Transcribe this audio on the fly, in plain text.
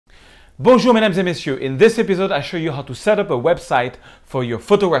Bonjour mesdames et messieurs, in this episode I show you how to set up a website for your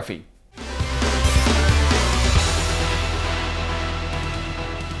photography.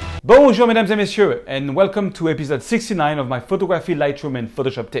 Bonjour mesdames et messieurs and welcome to episode 69 of my photography, Lightroom and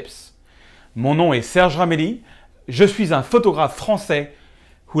Photoshop tips. Mon nom est Serge Ramelli, je suis un photographe français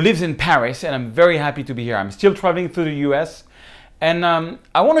who lives in Paris and I'm very happy to be here. I'm still traveling through the US and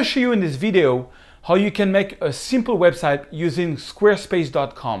I want to show you in this video how you can make a simple website using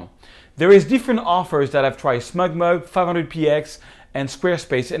Squarespace.com. There is different offers that I've tried, SmugMug, 500px, and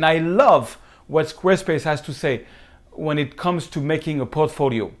Squarespace, and I love what Squarespace has to say when it comes to making a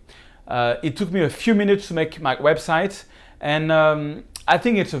portfolio. It took me a few minutes to make my website, and I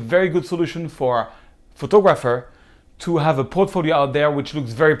think it's a very good solution for a photographer to have a portfolio out there which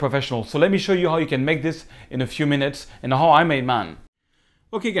looks very professional. So let me show you how you can make this in a few minutes and how I made mine.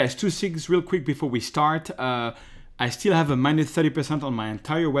 Okay guys, two things real quick before we start. I still have a minus 30% on my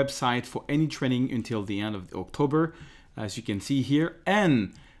entire website for any training until the end of October, as you can see here.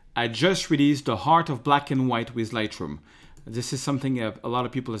 And I just released The Heart of Black and White with Lightroom. This is something a lot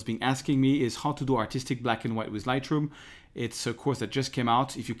of people has been asking me, is how to do artistic black and white with Lightroom. It's a course that just came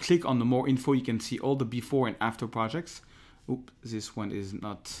out. If you click on the more info, you can see all the before and after projects. Oops, this one is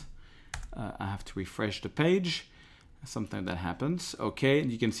not, I have to refresh the page. Something that happens. Okay,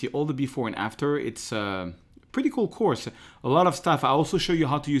 and you can see all the before and after. It's pretty cool course, a lot of stuff. I also show you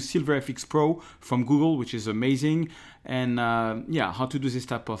how to use SilverFX Pro from Google, which is amazing, and yeah, how to do this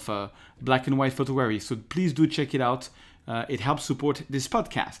type of black and white photography. So please do check it out. It helps support this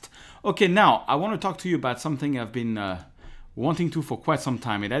podcast. Okay, now I want to talk to you about something I've been wanting to for quite some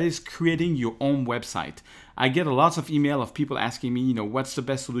time, and that is creating your own website. I get a lot of email of people asking me, you know, what's the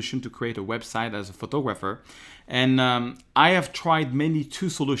best solution to create a website as a photographer? And I have tried mainly two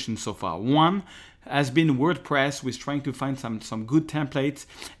solutions so far. One has been WordPress, with trying to find some good templates,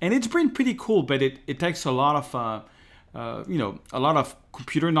 and it's been pretty cool, but it takes a lot of you know, a lot of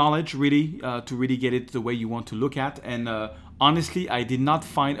computer knowledge really to really get it the way you want to look at. And honestly, I did not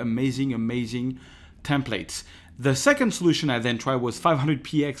find amazing templates. The second solution I then tried was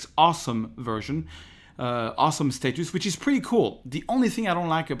 500px awesome version, awesome status, which is pretty cool. The only thing I don't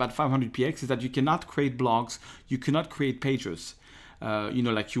like about 500px is that you cannot create blogs, you cannot create pages, you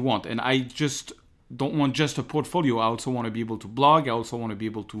know, like you want. And I just don't want just a portfolio. I also want to be able to blog. I also want to be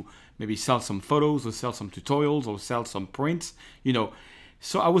able to maybe sell some photos or sell some tutorials or sell some prints, you know.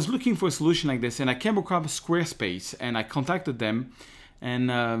 So I was looking for a solution like this, and I came across Squarespace, and I contacted them, and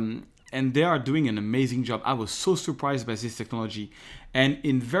they are doing an amazing job. I was so surprised by this technology, and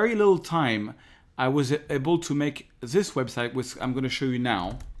in very little time, I was able to make this website, which I'm going to show you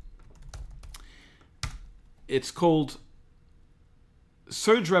now. It's called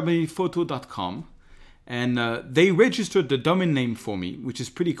SergeRamelliPhoto.com. And they registered the domain name for me, which is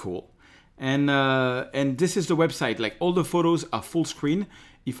pretty cool. And this is the website. Like, all the photos are full screen.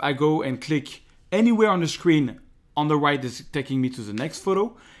 If I go and click anywhere on the screen, on the right is taking me to the next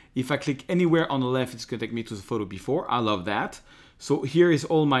photo. If I click anywhere on the left, it's going to take me to the photo before. I love that. So here is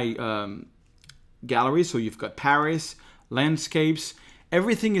all my gallery. So you've got Paris, landscapes.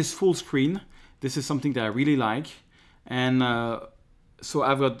 Everything is full screen. This is something that I really like. And so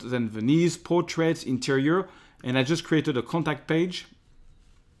I've got then Venice, portraits, interior, and I just created a contact page.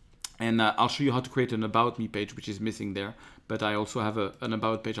 And I'll show you how to create an About Me page, which is missing there. But I also have an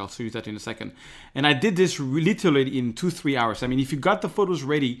About page. I'll show you that in a second. And I did this literally in 2-3 hours. I mean, if you got the photos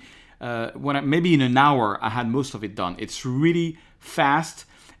ready, maybe in an hour, I had most of it done. It's really fast,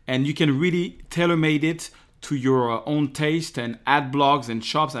 and you can really tailor-made it to your own taste and add blogs and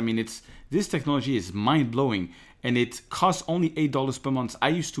shops. I mean, this technology is mind-blowing. And it costs only $8 per month. I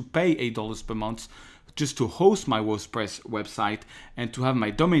used to pay $8 per month just to host my WordPress website and to have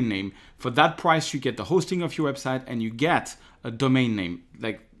my domain name. For that price, you get the hosting of your website and you get a domain name.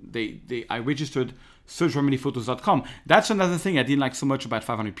 Like I registered SergeRamelliPhotos.com. That's another thing I didn't like so much about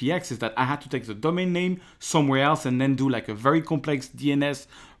 500px, is that I had to take the domain name somewhere else and then do like a very complex DNS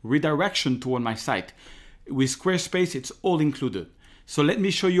redirection toward my site. With Squarespace, it's all included. So let me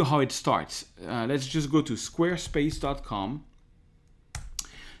show you how it starts. Let's just go to Squarespace.com,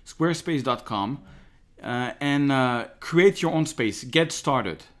 and create your own space. Get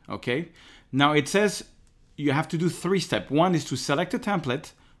started, okay? Now it says you have to do 3 steps. One is to select a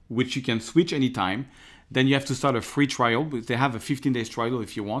template, which you can switch anytime. Then you have to start a free trial. They have a 15-day trial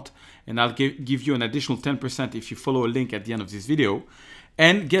if you want. And I'll give you an additional 10% if you follow a link at the end of this video.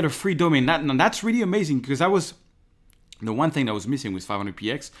 And get a free domain. That's really amazing, because the one thing that was missing with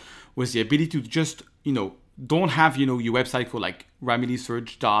 500px was the ability to just, you know, don't have, you know, your website called like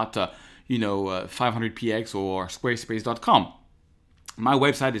ramellisearch.500px or squarespace.com. My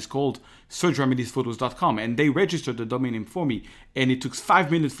website is called sergeramellisphotos.com, and they registered the domain name for me, and it took 5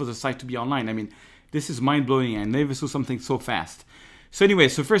 minutes for the site to be online. I mean, this is mind-blowing. I never saw something so fast. So anyway,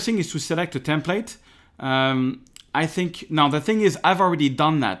 so first thing is to select a template. I think, now the thing is, I've already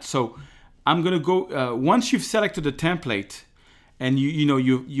done that. So I'm gonna go, once you've selected a template, and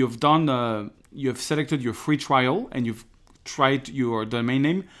you've selected your free trial, and you've tried your domain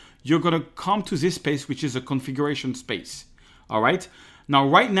name, you're gonna come to this space, which is a configuration space. All right. Now,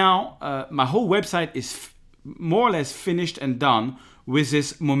 right now, my whole website is more or less finished and done with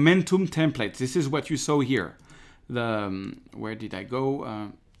this momentum template. This is what you saw here. Where did I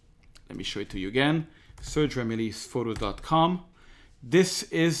go? Let me show it to you again. sergeramellisphotos.com. This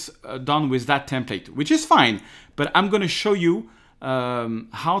is done with that template, which is fine. But I'm going to show you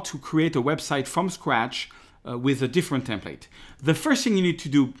how to create a website from scratch with a different template. The first thing you need to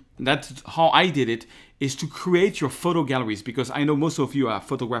do, that's how I did it, is to create your photo galleries, because I know most of you are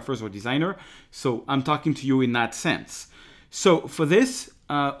photographers or designer, so I'm talking to you in that sense. So for this,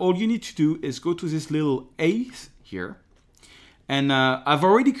 all you need to do is go to this little A here, and I've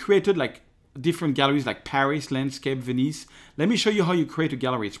already created like different galleries like Paris, landscape, Venice. Let me show you how you create a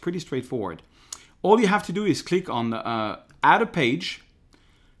gallery. It's pretty straightforward. All you have to do is click on add a page,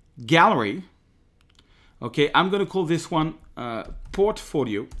 gallery. Okay, I'm gonna call this one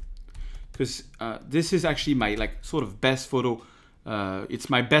portfolio, because this is actually my like sort of best photo. It's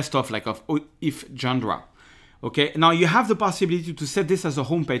my best of like of if genre. Okay, now you have the possibility to set this as a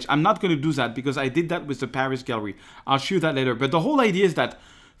home page. I'm not going to do that because I did that with the Paris gallery. I'll show you that later. But the whole idea is that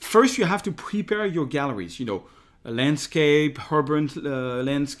first you have to prepare your galleries, you know, a landscape, urban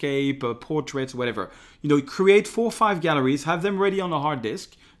landscape, portraits, whatever. You know, create 4 or 5 galleries, have them ready on a hard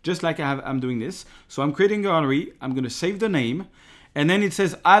disk, just like I'm doing this. So I'm creating a gallery, I'm going to save the name, and then it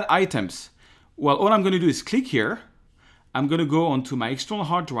says add items. Well, all I'm going to do is click here. I'm going to go onto my external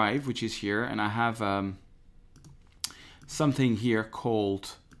hard drive, which is here, and I have something here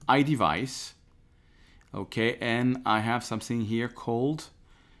called iDevice. Okay, and I have something here called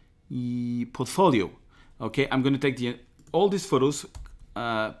portfolio. Okay, I'm going to take all these photos,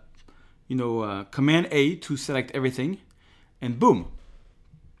 Command A to select everything, and boom,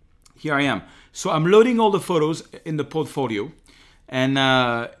 here I am. So I'm loading all the photos in the portfolio, and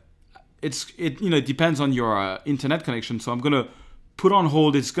it depends on your internet connection. So I'm going to put on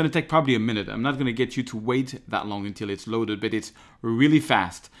hold. It's going to take probably a minute. I'm not going to get you to wait that long until it's loaded, but it's really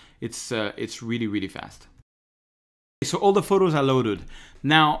fast. It's really, really fast. So all the photos are loaded.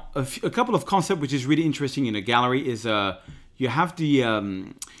 Now, a couple of concepts which is really interesting in a gallery is you have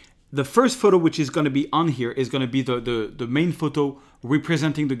the first photo which is going to be on here is going to be the main photo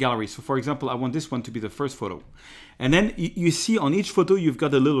representing the gallery. So for example, I want this one to be the first photo. And then you see on each photo, you've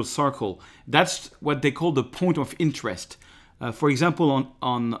got a little circle. That's what they call the point of interest. For example,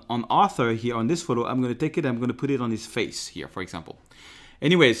 on Arthur here on this photo, I'm going to take it, I'm going to put it on his face here, for example.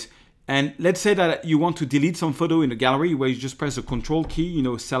 Anyways, and let's say that you want to delete some photo in a gallery where you just press the control key,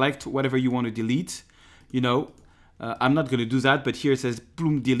 select whatever you want to delete, I'm not going to do that, but here it says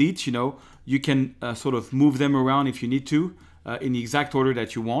boom, delete, you can sort of move them around if you need to in the exact order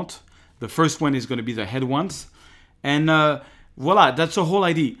that you want. The first one is going to be the head ones. And voila, that's the whole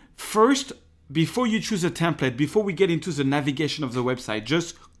idea. First, before you choose a template, before we get into the navigation of the website,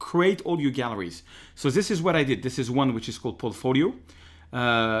 just create all your galleries. So this is what I did. This is one which is called portfolio.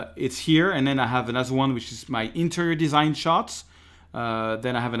 It's here, and then I have another one which is my interior design shots.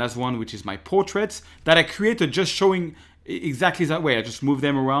 Then I have another one which is my portraits that I created just showing exactly that way. I just moved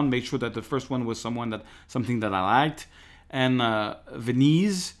them around, make sure that the first one was something that I liked, and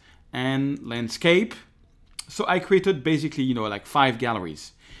Venice and landscape. So I created basically, like 5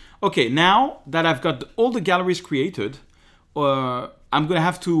 galleries. Okay, now that I've got all the galleries created, I'm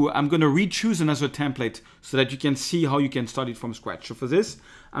gonna re-choose another template so that you can see how you can start it from scratch. So for this,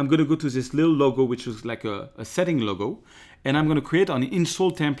 I'm gonna go to this little logo, which is like a setting logo, and I'm gonna create an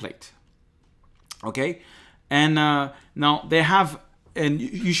install template. Okay, and now they have, and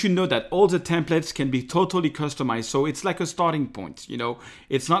you should know that all the templates can be totally customized. So it's like a starting point,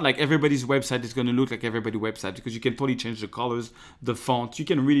 It's not like everybody's website is gonna look like everybody's website, because you can totally change the colors, the font. You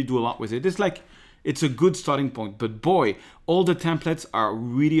can really do a lot with it. It's a good starting point, but boy, all the templates are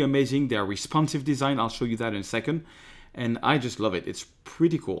really amazing. They're responsive design. I'll show you that in a second. And I just love it. It's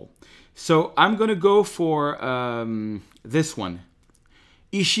pretty cool. So I'm going to go for this one,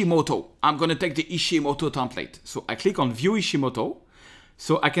 Ishimoto. I'm going to take the Ishimoto template. So I click on View Ishimoto.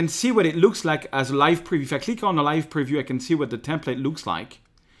 So I can see what it looks like as a live preview. If I click on a live preview, I can see what the template looks like,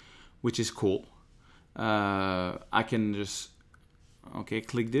 which is cool. I can just... Okay,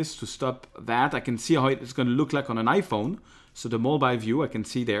 click this to stop that. I can see how it's going to look like on an iPhone. So the mobile view I can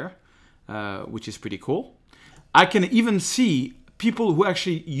see there, which is pretty cool. I can even see people who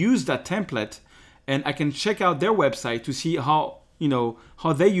actually use that template, and I can check out their website to see how,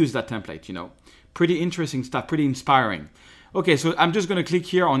 how they use that template, Pretty interesting stuff, pretty inspiring. Okay, so I'm just going to click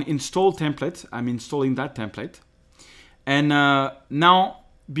here on install template. I'm installing that template. And now,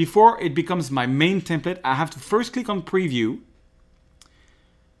 before it becomes my main template, I have to first click on preview.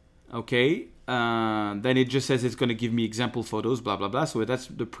 Okay, then it just says it's going to give me example photos, blah, blah, blah. So that's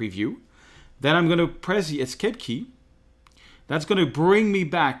the preview. Then I'm going to press the escape key. That's going to bring me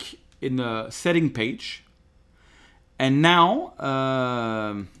back in the setting page. And now,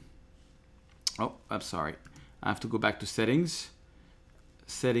 oh, I'm sorry. I have to go back to settings.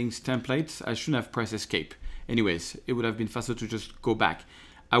 Settings, templates. I shouldn't have pressed escape. Anyways, it would have been faster to just go back.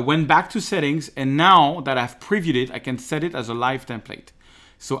 I went back to settings, and now that I've previewed it, I can set it as a live template.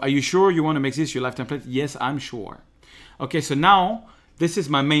 So are you sure you want to make this your live template? Yes, I'm sure. Okay, so now this is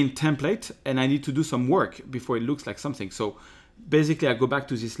my main template, and I need to do some work before it looks like something. So basically, I go back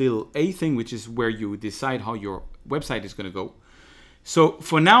to this little A thing, which is where you decide how your website is going to go. So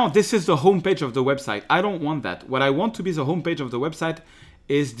for now, this is the home page of the website. I don't want that. What I want to be the home page of the website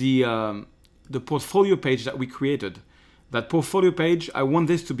is the portfolio page that we created. That portfolio page, I want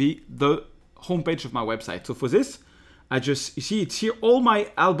this to be the home page of my website. So for this, you see it's here, all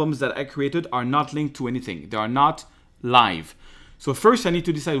my albums that I created are not linked to anything. They are not live. So first I need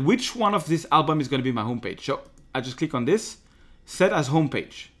to decide which one of this album is going to be my home page. So I just click on this, set as home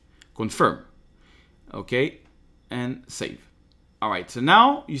page, confirm. Okay, and save. All right, so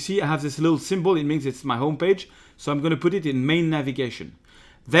now you see I have this little symbol. It means it's my home page. So I'm going to put it in main navigation.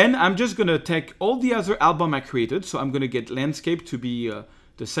 Then I'm just going to take all the other album I created. So I'm going to get landscape to be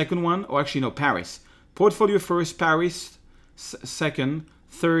the second one. Or actually, no, Paris. Portfolio first, Paris second,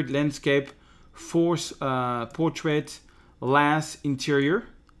 third, landscape, fourth, portrait, last, interior.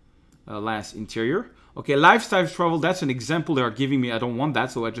 Okay, lifestyle travel, that's an example they are giving me. I don't want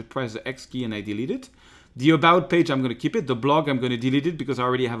that, so I just press the X key and I delete it. The about page, I'm going to keep it. The blog, I'm going to delete it because I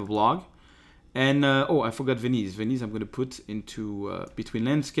already have a blog. And, oh, I forgot Venice. Venice, I'm going to put into between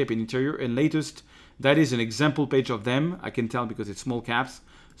landscape and interior. And latest, that is an example page of them. I can tell because it's small caps.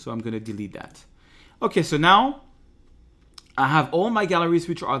 So I'm going to delete that. Okay, so now I have all my galleries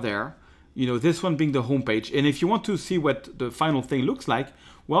which are there. This one being the home page. And if you want to see what the final thing looks like,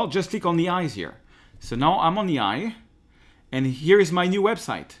 well, just click on the eyes here. So now I'm on the eye. And here is my new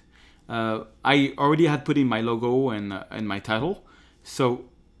website. I already had put in my logo and my title. So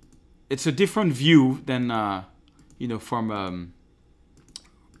it's a different view than, from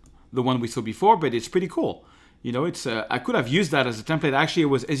the one we saw before, but it's pretty cool. I could have used that as a template. Actually, I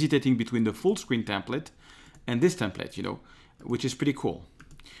was hesitating between the full screen template and this template, which is pretty cool.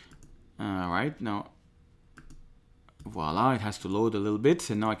 All right, now, voila, it has to load a little bit,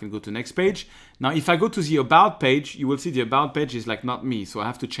 and now I can go to the next page. Now, if I go to the About page, you will see the About page is like not me, so I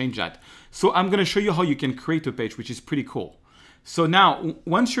have to change that. So I'm going to show you how you can create a page, which is pretty cool. So now,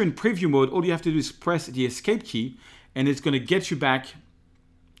 once you're in preview mode, all you have to do is press the Escape key, and it's going to get you back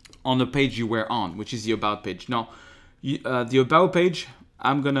on the page you were on, which is the About page. Now, the About page,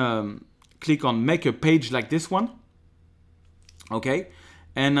 I'm going to click on Make a Page like this one. Okay,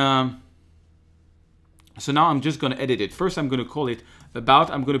 and so now I'm just going to edit it. First, I'm going to call it About.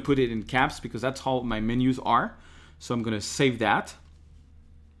 I'm going to put it in caps because that's how my menus are. So I'm going to save that.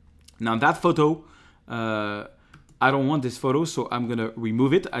 Now that photo, I don't want this photo, so I'm going to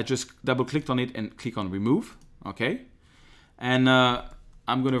remove it. I just double clicked on it and click on remove. Okay, and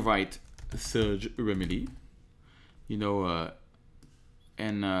I'm going to write Serge Ramelli,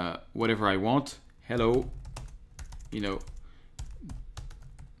 and whatever I want. Hello,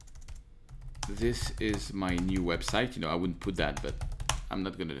 this is my new website. I wouldn't put that, but I'm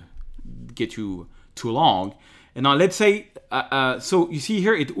not going to get you too long. And now let's say, so you see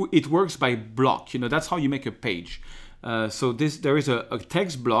here, it works by block. That's how you make a page. So there is a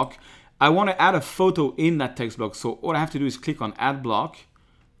text block. I want to add a photo in that text block. So all I have to do is click on Add Block,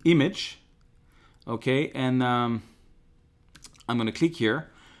 Image. Okay, and I'm going to click here.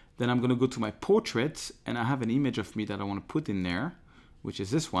 Then I'm going to go to my portraits, and I have an image of me that I want to put in there, which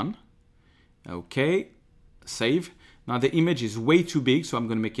is this one. Okay, save. Now the image is way too big, so I'm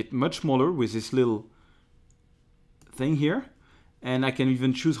going to make it much smaller with this little thing here. And I can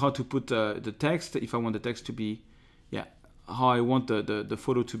even choose how to put the text. If I want the text to be, how I want the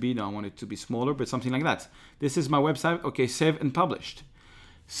photo to be. Now I want it to be smaller, but something like that. This is my website. Okay, save and published.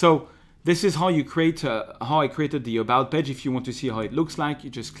 So this is how you create, how I created the About page. If you want to see how it looks like, you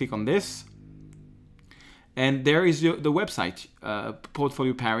just click on this. And there is the website,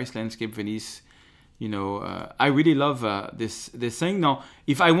 Portfolio Paris, Landscape Venice, You know, I really love this thing. Now,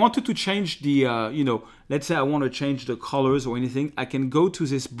 if I wanted to change the, you know, let's say I want to change the colors or anything, I can go to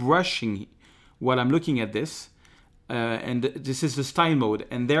this brushing while I'm looking at this. And this is the style mode.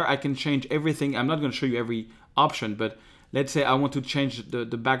 And there I can change everything. I'm not going to show you every option, but let's say I want to change the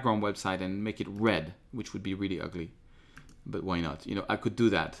background website and make it red, which would be really ugly. But why not? You know, I could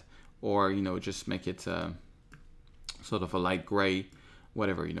do that. Or, you know, just make it sort of a light gray,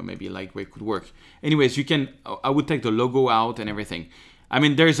 whatever, you know, maybe a light gray could work. Anyways, you can, I would take the logo out and everything. I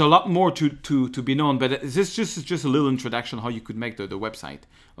mean, there's a lot more to be known, but this is just a little introduction how you could make the website.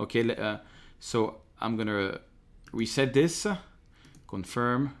 Okay, so I'm going to reset this,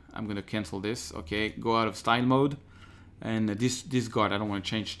 confirm, I'm going to cancel this, okay, go out of style mode, and this guard, I don't want to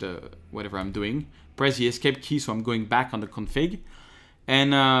change the whatever I'm doing. Press the escape key, so I'm going back on the config,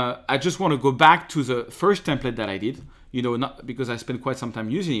 and I just want to go back to the first template that I did, you know, not because I spent quite some time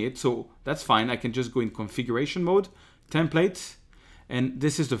using it, so that's fine. I can just go in configuration mode, templates, and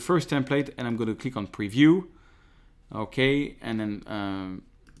this is the first template, and I'm going to click on preview, okay, and then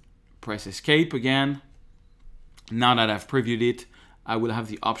press escape again. Now that I've previewed it, I will have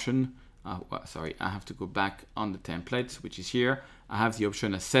the option, sorry, I have to go back on the template, which is here. I have the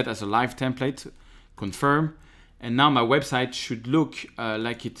option set as a live template, confirm, and now my website should look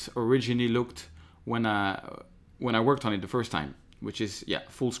like it originally looked when I worked on it the first time, which is, yeah,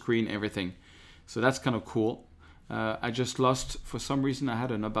 full screen, everything. So that's kind of cool. I just lost, for some reason I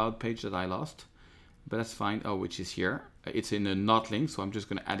had an about page that I lost, but that's fine. Oh, which is here. It's in a not link, so I'm just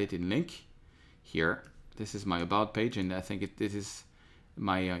going to add it in link here. This is my about page, and I think this is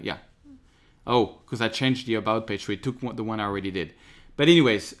my, yeah. Oh, because I changed the about page, so it took the one I already did. But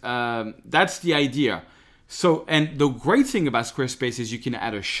anyways, that's the idea. So, and the great thing about Squarespace is you can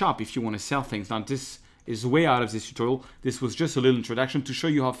add a shop if you want to sell things. Now, this is way out of this tutorial. This was just a little introduction to show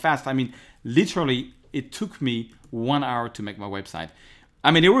you how fast. I mean, literally, it took me 1 hour to make my website.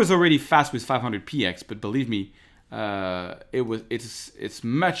 I mean, it was already fast with 500px, but believe me, it's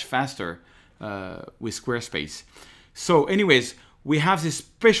much faster with Squarespace. So anyways, we have this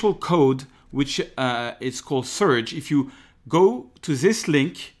special code which is called Serge. If you go to this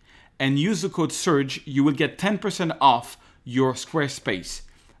link and use the code Serge, you will get 10% off your Squarespace.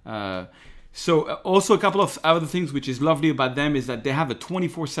 So also a couple of other things which is lovely about them is that they have a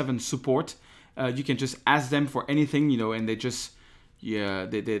 24/7 support. You can just ask them for anything, you know, and they just, yeah,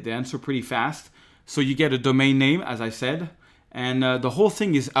 they answer pretty fast. So you get a domain name, as I said. And the whole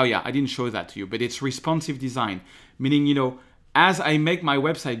thing is, oh yeah, I didn't show that to you, but it's responsive design. Meaning, you know, as I make my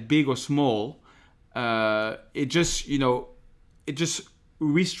website big or small, it just, you know, it just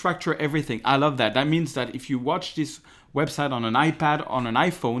restructure everything. I love that. That means that if you watch this website on an iPad, on an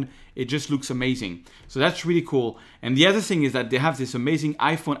iPhone, it just looks amazing. So that's really cool. And the other thing is that they have this amazing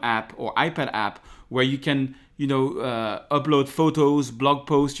iPhone app or iPad app where you can, you know, upload photos, blog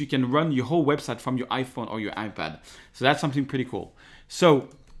posts. You can run your whole website from your iPhone or your iPad. So that's something pretty cool. So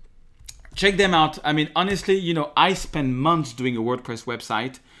check them out. I mean, honestly, you know, I spent months doing a WordPress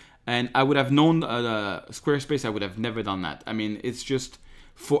website, and I would have known Squarespace. I would have never done that. I mean, it's just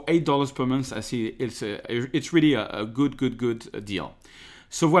for $8 per month. I see it's really a good deal.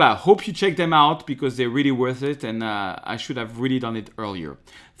 So voilà, hope you check them out because they're really worth it, and I should have really done it earlier.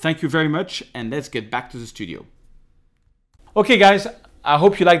 Thank you very much, and let's get back to the studio. Okay guys, I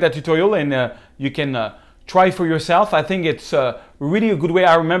hope you like that tutorial, and you can try for yourself. I think it's really a good way.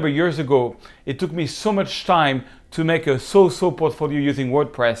 I remember years ago, it took me so much time to make a so-so portfolio using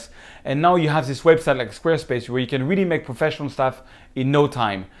WordPress, and now you have this website like Squarespace where you can really make professional stuff in no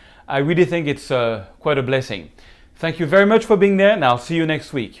time. I really think it's quite a blessing. Thank you very much for being there, and I'll see you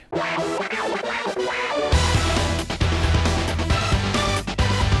next week.